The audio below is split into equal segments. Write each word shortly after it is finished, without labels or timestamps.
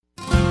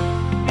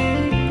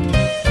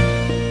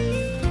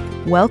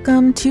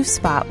Welcome to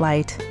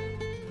Spotlight.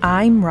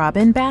 I'm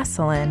Robin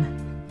Basselin.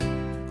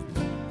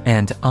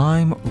 And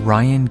I'm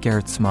Ryan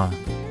Gertzma.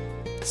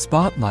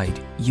 Spotlight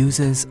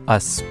uses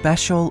a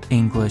special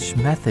English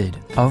method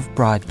of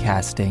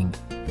broadcasting.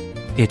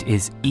 It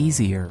is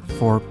easier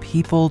for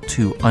people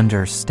to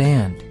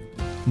understand,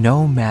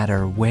 no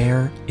matter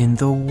where in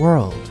the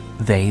world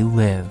they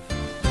live.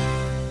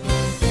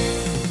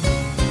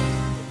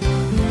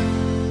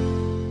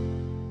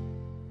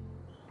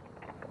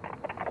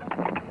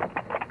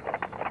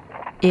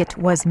 It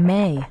was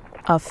May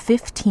of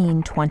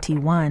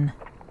 1521.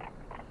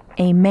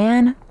 A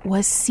man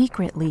was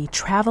secretly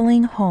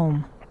traveling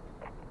home.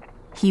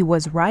 He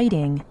was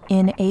riding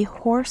in a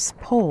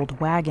horse-pulled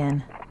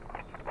wagon.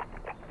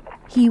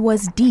 He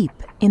was deep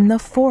in the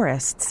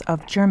forests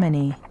of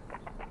Germany.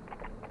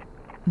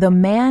 The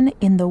man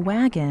in the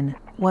wagon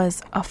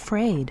was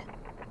afraid.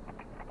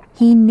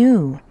 He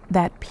knew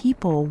that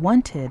people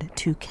wanted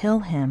to kill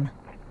him.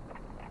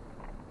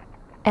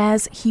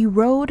 As he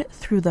rode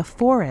through the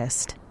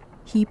forest,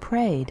 he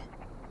prayed.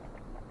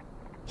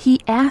 He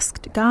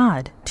asked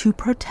God to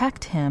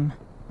protect him.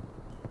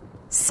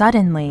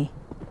 Suddenly,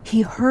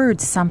 he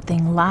heard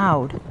something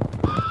loud.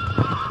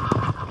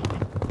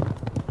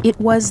 It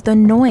was the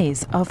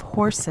noise of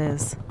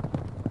horses.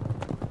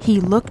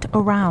 He looked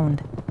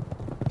around.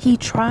 He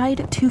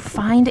tried to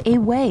find a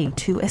way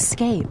to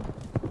escape,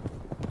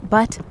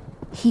 but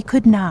he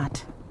could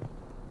not.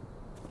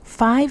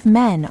 5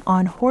 men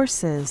on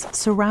horses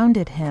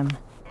surrounded him.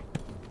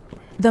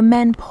 The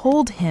men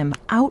pulled him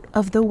out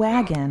of the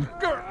wagon,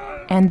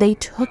 and they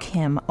took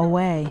him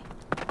away.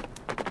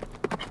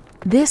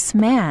 This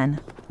man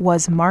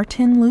was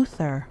Martin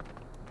Luther.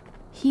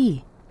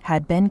 He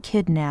had been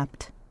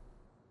kidnapped.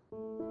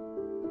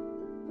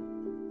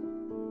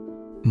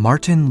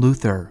 Martin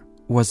Luther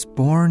was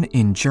born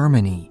in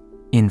Germany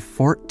in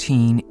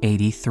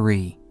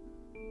 1483.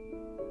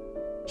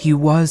 He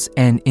was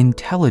an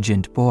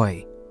intelligent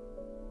boy.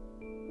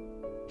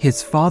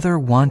 His father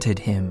wanted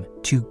him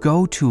to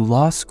go to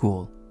law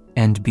school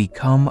and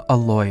become a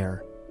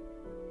lawyer.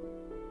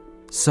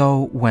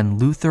 So when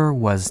Luther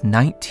was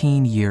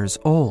 19 years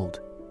old,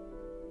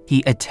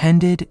 he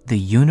attended the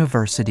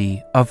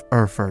University of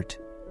Erfurt.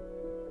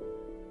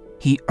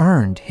 He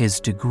earned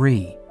his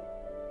degree.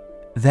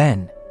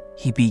 Then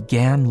he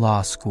began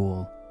law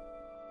school.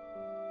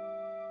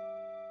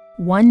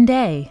 One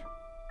day,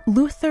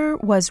 Luther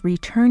was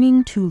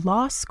returning to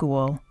law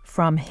school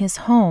from his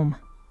home.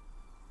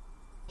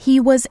 He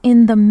was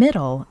in the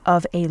middle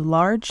of a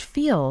large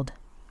field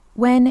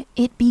when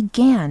it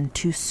began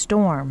to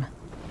storm.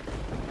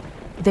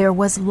 There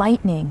was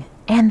lightning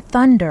and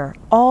thunder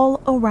all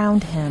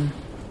around him.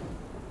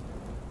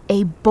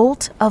 A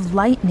bolt of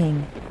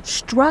lightning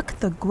struck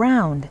the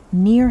ground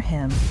near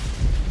him.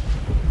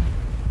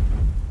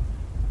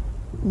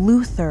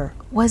 Luther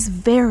was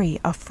very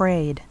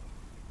afraid.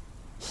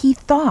 He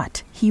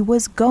thought he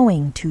was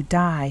going to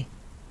die.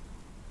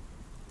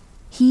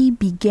 He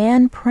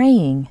began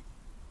praying,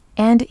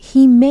 and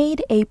he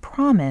made a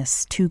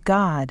promise to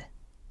God.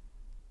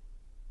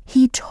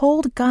 He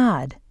told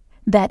God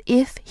that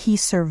if he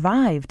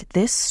survived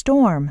this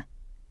storm,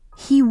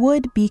 he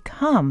would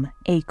become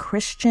a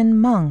Christian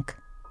monk.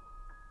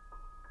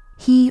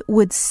 He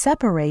would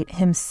separate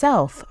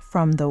himself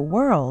from the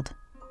world,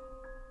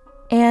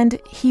 and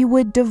he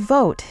would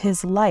devote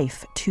his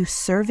life to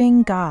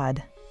serving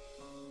God.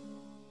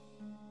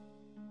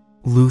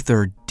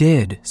 Luther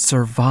did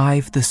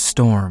survive the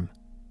storm,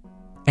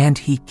 and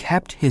he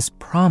kept his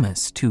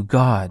promise to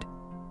God.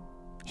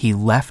 He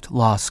left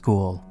law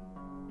school.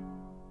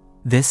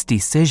 This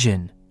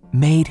decision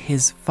made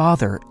his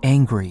father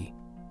angry,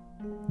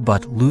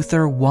 but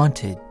Luther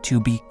wanted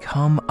to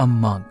become a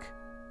monk.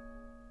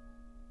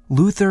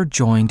 Luther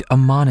joined a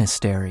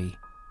monastery.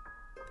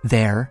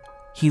 There,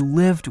 he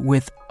lived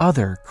with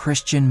other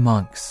Christian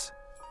monks.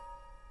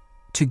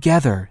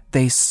 Together,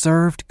 they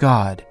served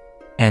God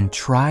and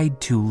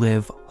tried to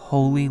live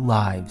holy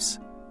lives.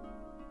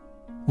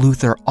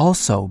 Luther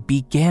also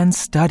began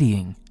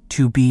studying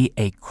to be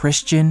a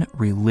Christian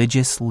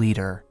religious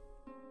leader.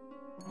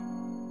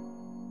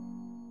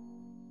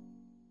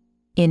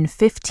 In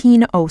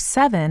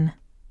 1507,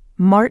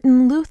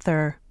 Martin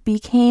Luther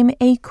became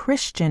a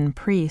Christian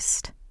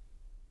priest.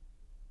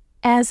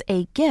 As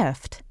a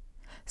gift,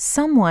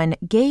 someone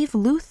gave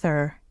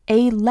Luther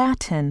a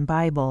Latin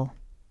Bible.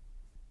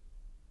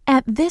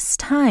 At this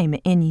time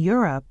in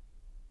Europe,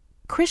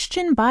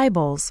 Christian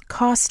Bibles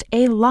cost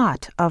a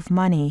lot of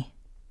money.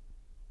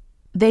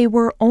 They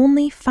were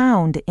only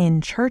found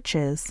in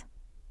churches,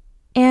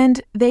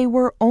 and they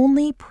were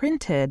only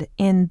printed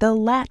in the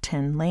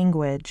Latin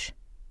language.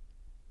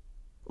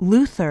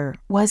 Luther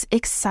was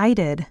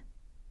excited.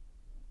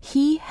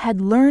 He had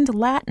learned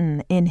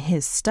Latin in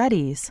his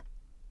studies,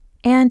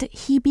 and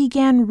he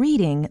began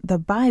reading the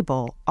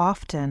Bible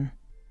often.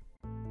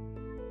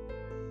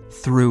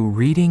 Through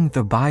reading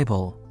the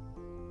Bible,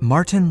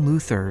 Martin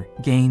Luther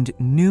gained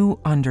new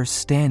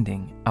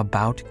understanding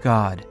about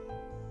God.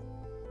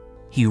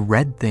 He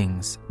read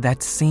things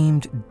that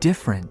seemed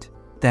different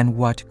than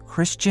what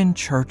Christian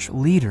church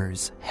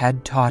leaders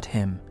had taught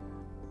him.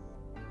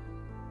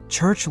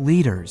 Church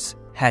leaders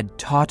had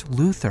taught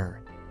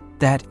Luther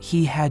that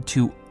he had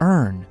to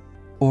earn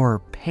or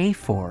pay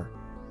for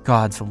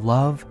God's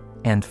love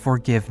and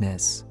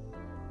forgiveness.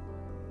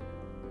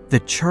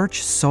 The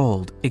church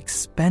sold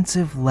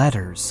expensive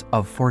letters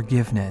of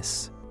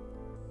forgiveness.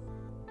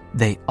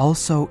 They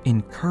also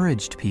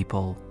encouraged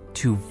people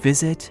to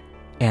visit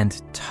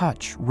and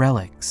touch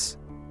relics.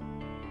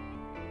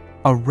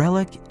 A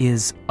relic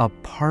is a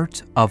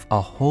part of a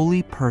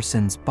holy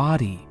person's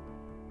body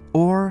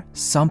or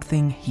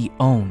something he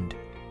owned.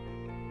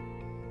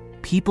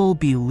 People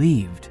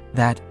believed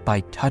that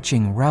by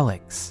touching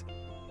relics,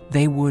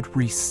 they would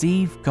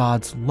receive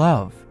God's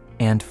love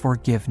and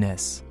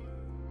forgiveness.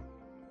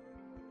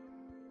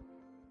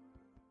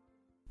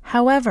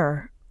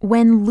 However,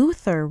 when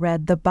Luther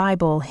read the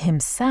Bible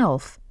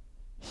himself,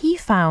 he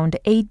found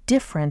a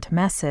different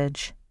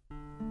message.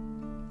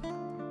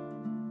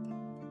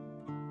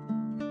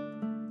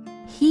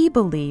 He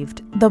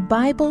believed the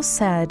Bible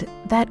said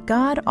that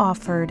God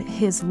offered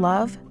His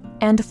love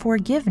and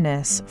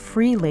forgiveness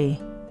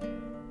freely.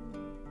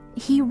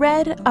 He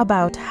read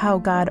about how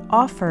God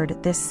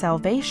offered this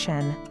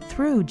salvation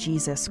through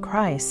Jesus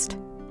Christ.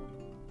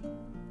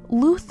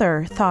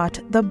 Luther thought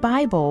the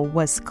Bible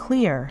was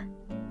clear.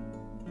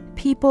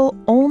 People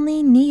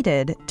only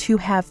needed to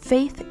have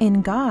faith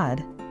in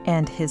God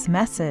and His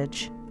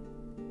message.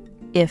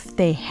 If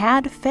they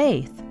had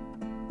faith,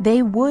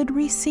 they would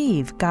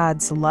receive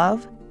God's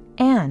love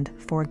and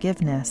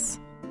forgiveness.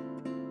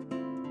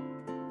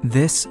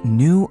 This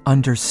new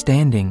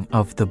understanding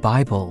of the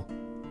Bible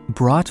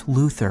brought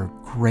Luther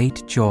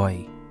great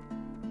joy.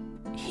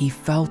 He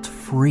felt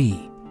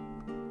free.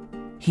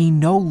 He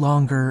no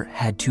longer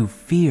had to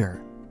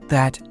fear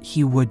that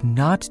he would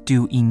not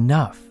do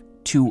enough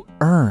to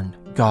earn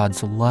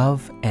God's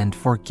love and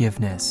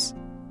forgiveness.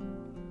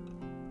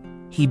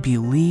 He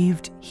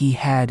believed he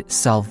had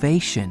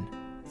salvation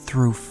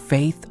through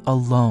faith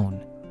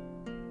alone,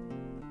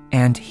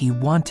 and he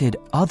wanted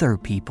other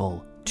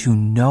people to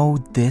know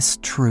this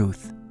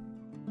truth.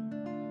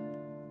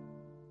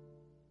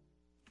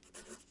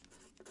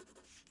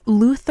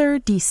 Luther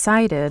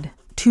decided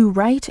to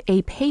write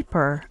a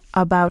paper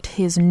about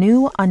his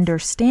new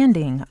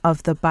understanding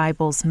of the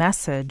Bible's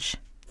message.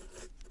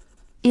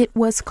 It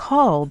was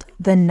called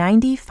the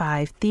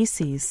 95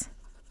 Theses.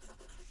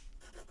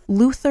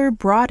 Luther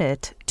brought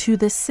it to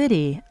the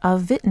city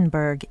of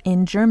Wittenberg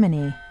in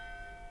Germany.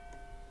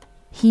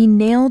 He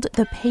nailed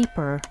the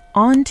paper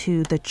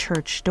onto the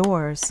church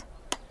doors.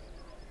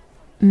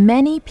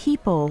 Many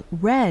people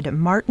read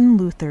Martin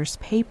Luther's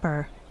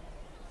paper,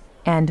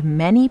 and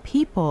many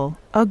people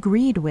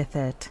agreed with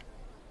it.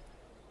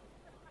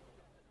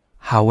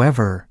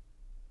 However,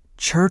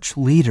 church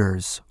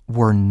leaders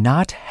were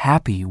not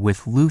happy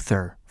with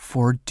Luther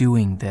for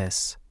doing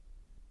this.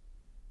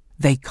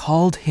 They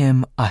called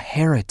him a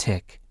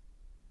heretic,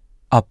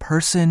 a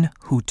person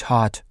who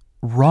taught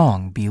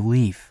wrong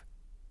belief.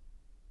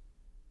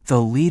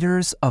 The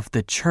leaders of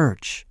the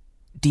church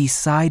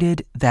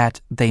decided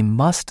that they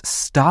must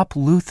stop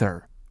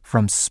Luther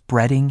from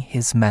spreading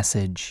his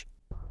message.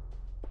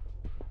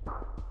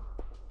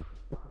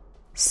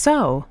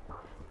 So,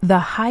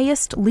 the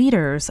highest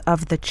leaders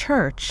of the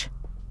church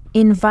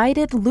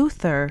invited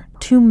Luther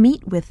to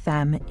meet with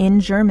them in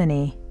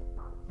Germany.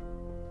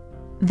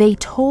 They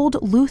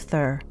told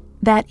Luther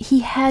that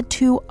he had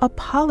to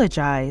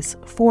apologize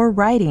for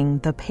writing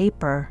the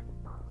paper.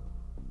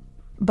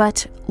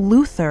 But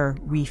Luther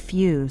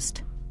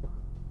refused.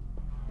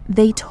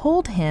 They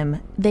told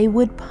him they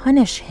would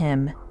punish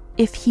him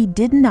if he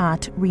did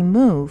not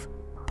remove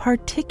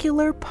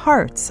particular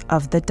parts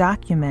of the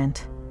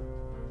document.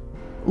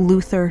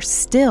 Luther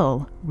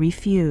still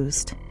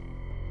refused.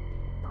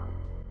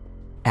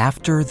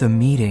 After the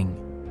meeting,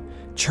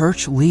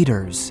 church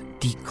leaders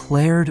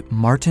declared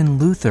Martin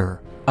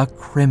Luther a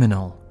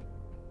criminal.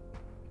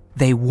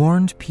 They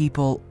warned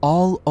people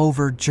all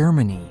over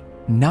Germany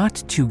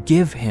not to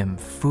give him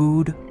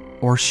food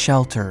or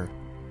shelter.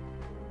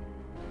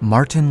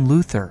 Martin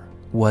Luther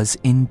was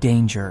in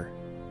danger.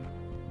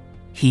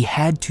 He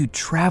had to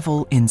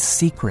travel in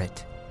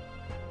secret.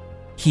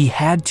 He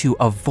had to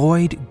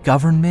avoid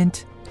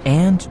government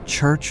and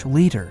church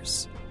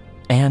leaders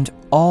and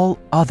all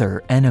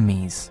other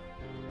enemies.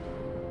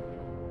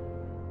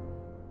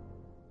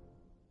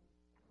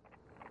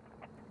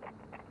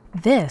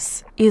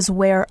 This is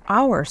where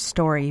our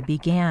story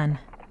began.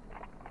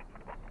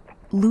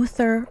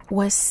 Luther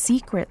was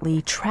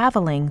secretly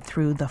traveling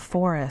through the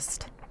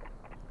forest.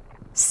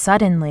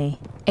 Suddenly,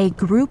 a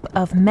group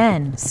of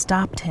men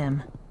stopped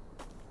him.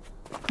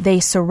 They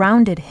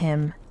surrounded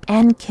him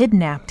and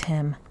kidnapped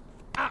him.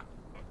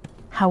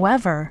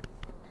 However,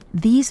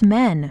 these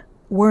men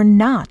were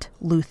not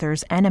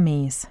Luther's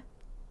enemies.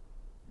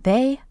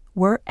 They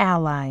were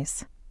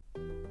allies.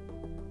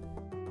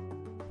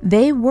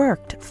 They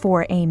worked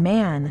for a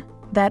man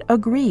that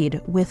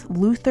agreed with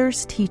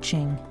Luther's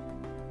teaching.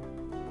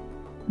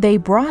 They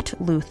brought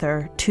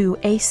Luther to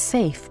a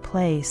safe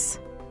place.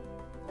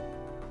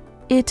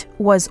 It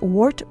was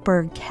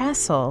Wartburg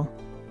Castle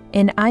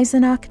in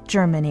Eisenach,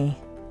 Germany.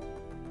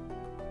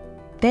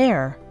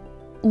 There,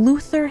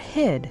 Luther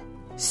hid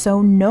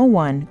so no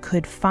one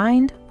could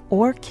find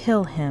or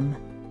kill him.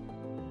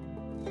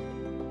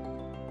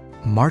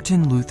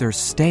 Martin Luther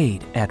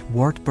stayed at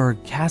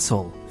Wartburg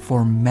Castle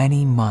for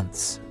many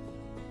months.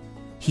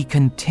 He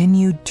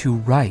continued to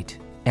write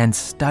and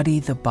study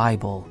the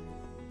Bible.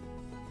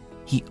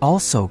 He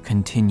also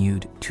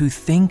continued to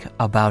think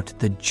about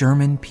the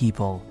German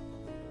people.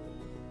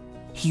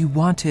 He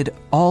wanted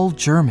all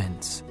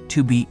Germans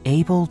to be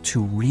able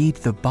to read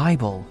the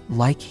Bible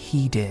like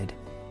he did.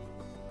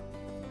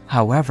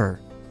 However,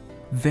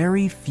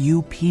 very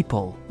few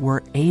people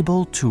were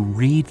able to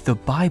read the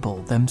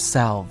Bible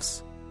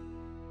themselves.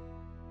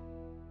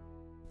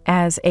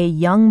 As a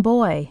young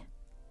boy,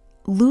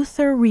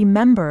 Luther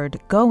remembered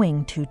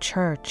going to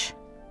church.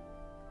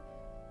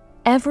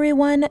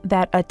 Everyone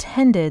that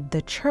attended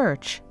the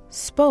church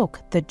spoke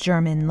the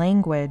German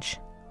language.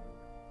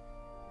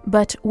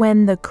 But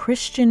when the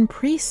Christian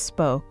priest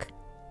spoke,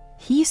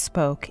 he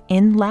spoke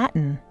in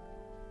Latin.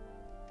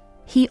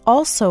 He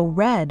also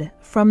read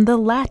from the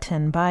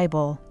Latin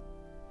Bible.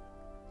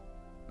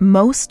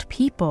 Most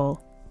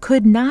people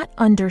could not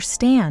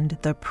understand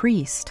the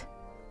priest.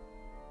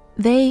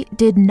 They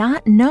did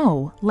not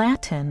know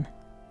Latin.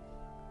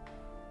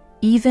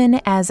 Even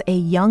as a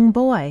young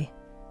boy,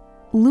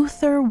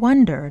 Luther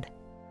wondered,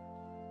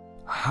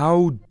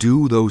 how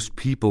do those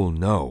people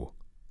know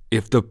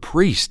if the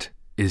priest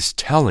is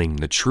telling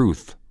the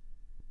truth?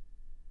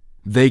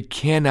 They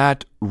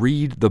cannot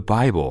read the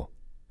Bible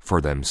for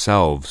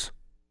themselves.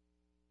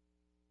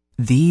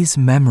 These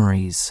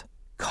memories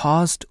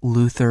caused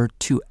Luther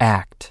to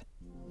act.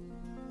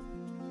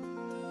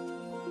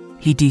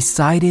 He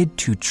decided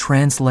to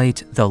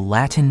translate the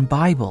Latin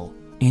Bible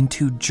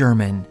into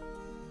German.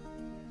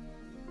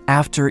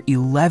 After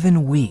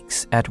 11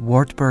 weeks at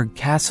Wartburg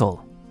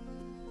Castle,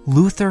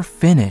 Luther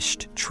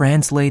finished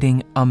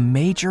translating a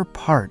major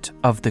part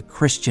of the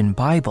Christian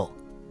Bible,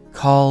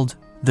 called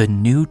the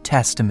New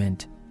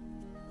Testament.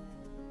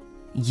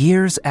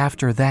 Years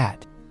after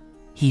that,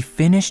 he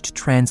finished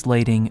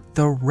translating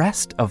the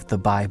rest of the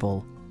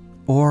Bible,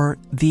 or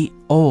the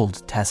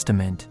Old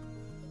Testament.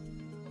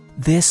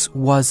 This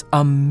was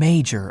a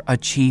major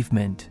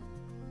achievement.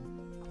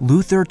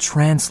 Luther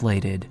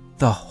translated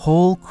the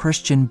whole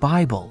Christian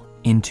Bible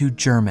into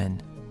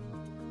German.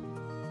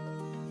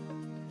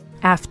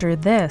 After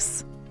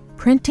this,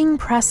 printing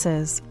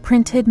presses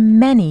printed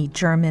many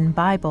German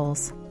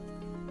Bibles.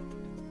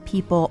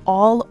 People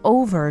all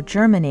over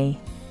Germany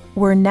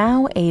were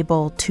now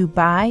able to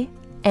buy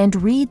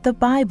and read the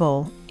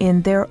Bible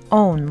in their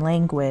own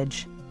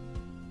language.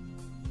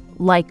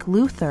 Like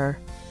Luther,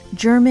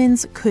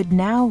 Germans could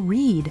now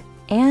read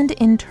and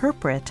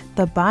interpret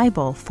the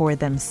Bible for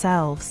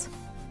themselves.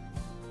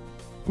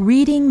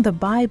 Reading the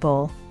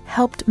Bible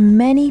helped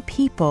many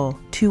people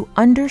to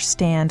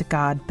understand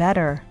God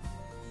better,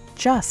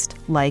 just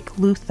like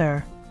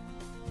Luther.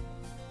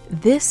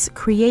 This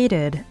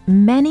created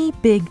many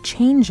big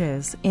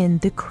changes in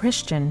the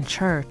Christian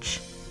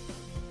church.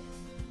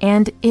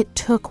 And it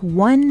took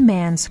one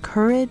man's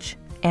courage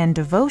and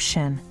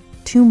devotion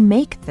to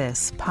make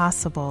this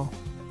possible.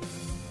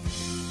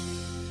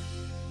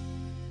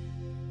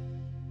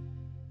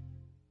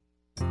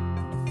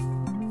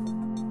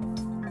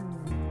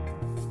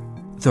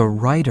 The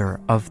writer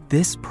of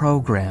this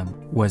program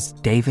was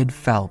David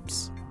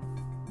Phelps.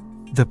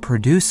 The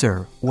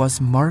producer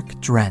was Mark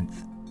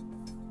Drenth.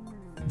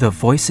 The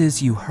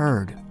voices you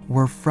heard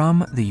were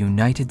from the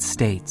United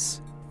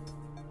States.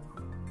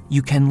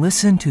 You can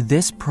listen to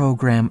this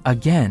program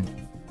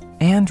again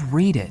and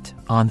read it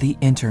on the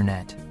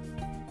internet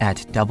at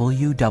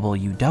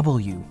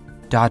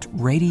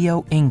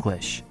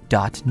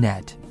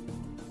www.radioenglish.net.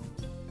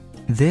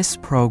 This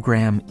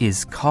program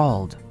is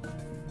called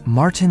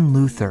Martin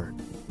Luther,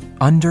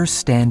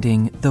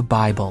 Understanding the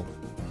Bible.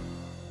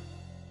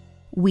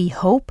 We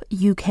hope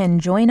you can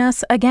join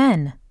us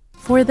again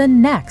for the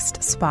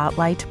next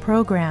Spotlight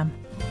program.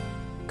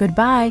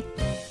 Goodbye.